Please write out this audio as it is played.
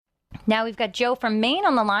Now we've got Joe from Maine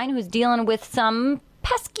on the line who's dealing with some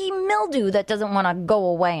pesky mildew that doesn't want to go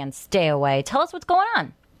away and stay away. Tell us what's going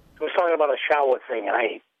on. I was talking about a shower thing, and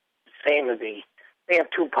I saying that they have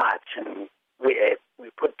 2 pots, and we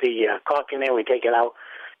put the caulk in there, we take it out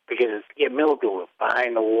because you get mildew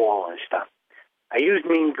behind the wall and stuff. I used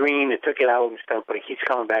mean green, it took it out and stuff, but it keeps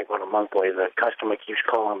coming back about a month later. The customer keeps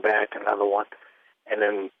calling back, another one. And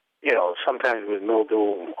then, sometimes with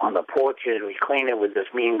mildew on the porches, we clean it with this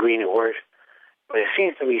mean green, it works. But it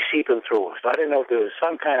seems to be seeping through. So I didn't know if there was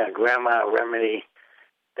some kind of grandma remedy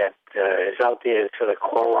that is out there for the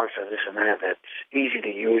Clorox or this and that that's easy to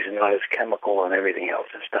use and not as chemical and everything else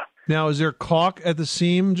and stuff. Now, is there caulk at the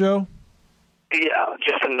seam, Joe? Yeah,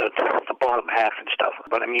 just in the bottom half and stuff.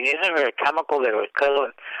 But, isn't there a chemical that would kill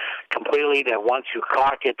it completely that once you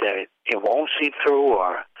caulk it that it won't seep through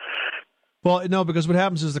or... Well, no, because what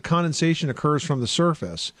happens is the condensation occurs from the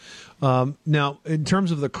surface. Now, in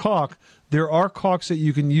terms of the caulk, there are caulks that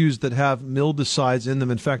you can use that have mildicides in them.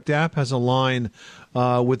 In fact, DAP has a line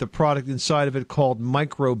with a product inside of it called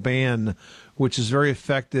Microban, which is very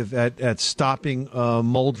effective at stopping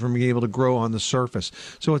mold from being able to grow on the surface.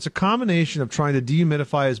 So it's a combination of trying to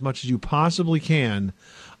dehumidify as much as you possibly can,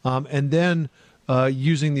 and then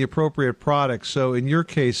using the appropriate products. So in your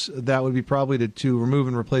case, that would be probably to remove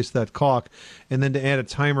and replace that caulk, and then to add a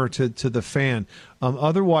timer to the fan.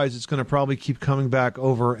 Otherwise, it's going to probably keep coming back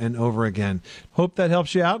over and over again. Hope that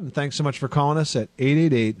helps you out, and thanks so much for calling us at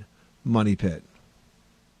 888-MONEY-PIT.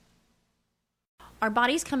 Our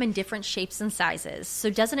bodies come in different shapes and sizes, so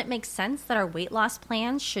doesn't it make sense that our weight loss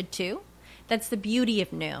plans should too? That's the beauty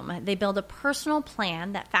of Noom. They build a personal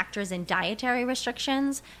plan that factors in dietary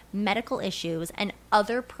restrictions, medical issues, and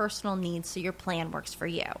other personal needs so your plan works for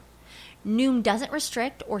you. Noom doesn't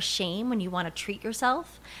restrict or shame when you want to treat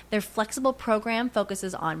yourself. Their flexible program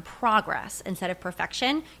focuses on progress instead of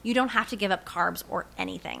perfection. You don't have to give up carbs or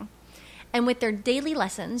anything. And with their daily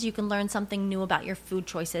lessons, you can learn something new about your food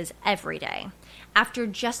choices every day. After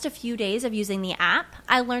just a few days of using the app,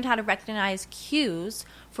 I learned how to recognize cues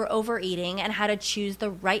for overeating and how to choose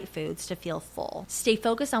the right foods to feel full. Stay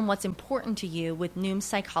focused on what's important to you with Noom's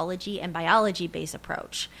psychology and biology-based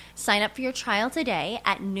approach. Sign up for your trial today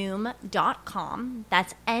at Noom.com.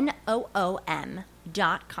 That's Noom.com.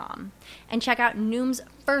 And check out Noom's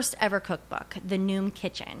first ever cookbook, The Noom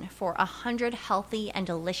Kitchen, for 100 healthy and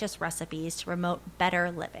delicious recipes to promote better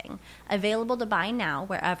living. Available to buy now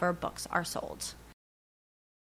wherever books are sold.